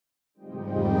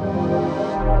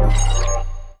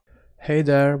Hey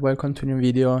there, welcome to a new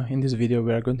video. In this video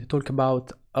we are going to talk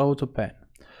about AutoPen.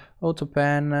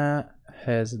 AutoPen,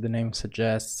 as the name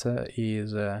suggests,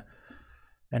 is an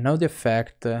audio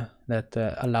effect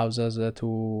that allows us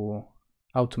to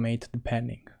automate the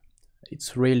penning.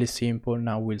 It's really simple.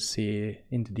 Now we'll see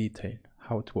in the detail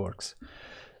how it works.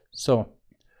 So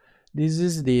this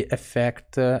is the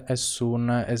effect as soon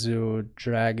as you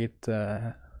drag it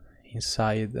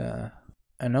inside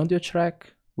an audio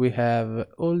track. We have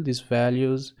all these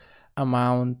values.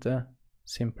 Amount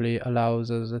simply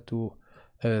allows us to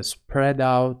spread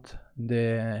out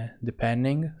the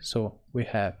penning. So we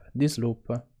have this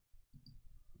loop,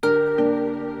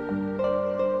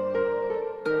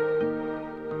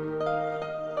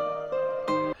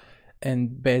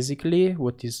 and basically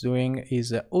what it's doing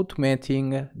is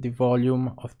automating the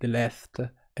volume of the left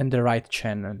and the right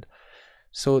channel.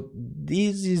 So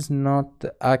this is not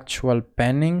actual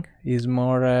penning, it's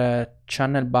more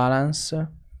channel balance,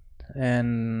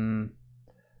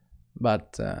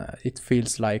 but it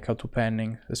feels like auto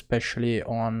penning, especially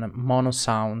on mono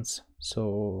sounds.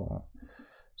 So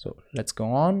let's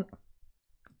go on.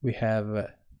 We have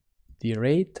the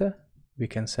rate. We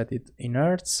can set it in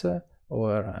hertz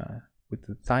or with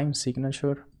the time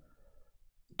signature.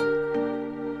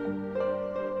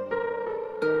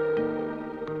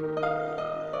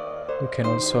 You can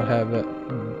also have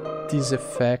these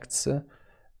effects.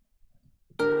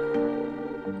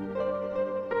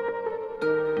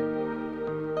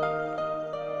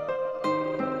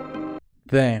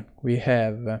 Then we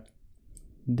have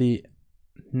the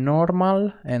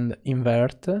normal and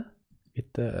invert.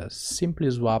 It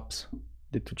simply swaps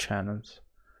the two channels.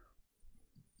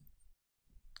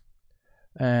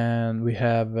 And we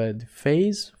have the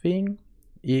phase thing.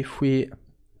 If we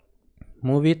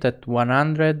move it at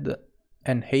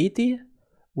 180,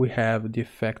 we have the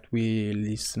effect we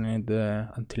listened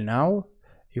until now.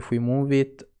 If we move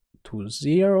it to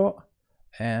 0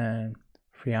 and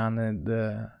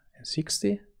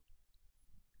 360,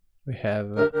 we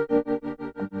have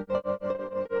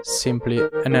simply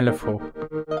an LFO.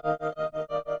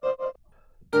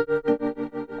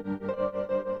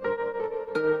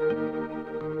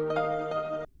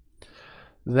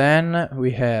 Then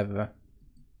we have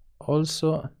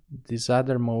also this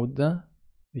other mode,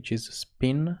 which is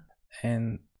spin,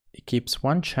 and it keeps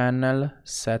one channel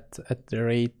set at the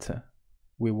rate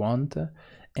we want,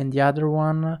 and the other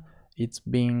one it's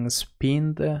being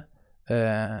spinned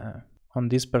on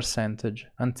this percentage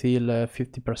until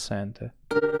 50%.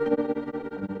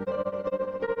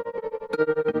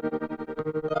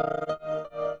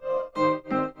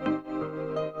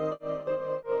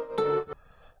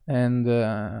 And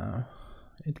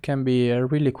it can be a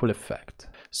really cool effect.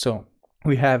 So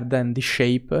we have then the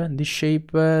shape. The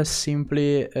shape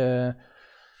simply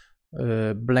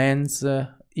blends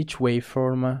each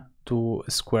waveform to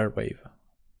a square wave.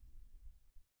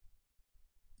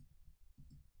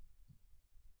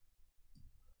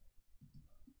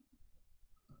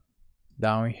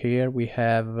 Down here we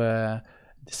have the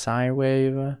sine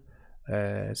wave,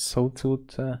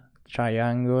 sawtooth,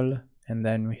 triangle, and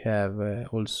then we have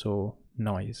also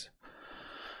noise.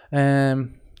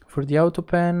 For the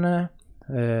AutoPen,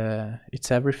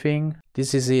 it's everything.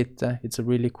 This is it. It's a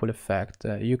really cool effect.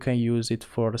 You can use it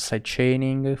for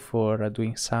sidechaining, for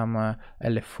doing some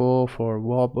LFO, for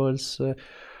wobbles,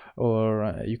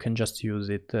 or you can just use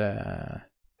it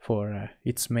for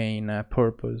its main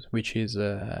purpose, which is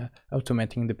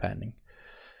automating the penning.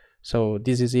 So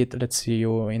this is it. Let's see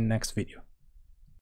you in next video.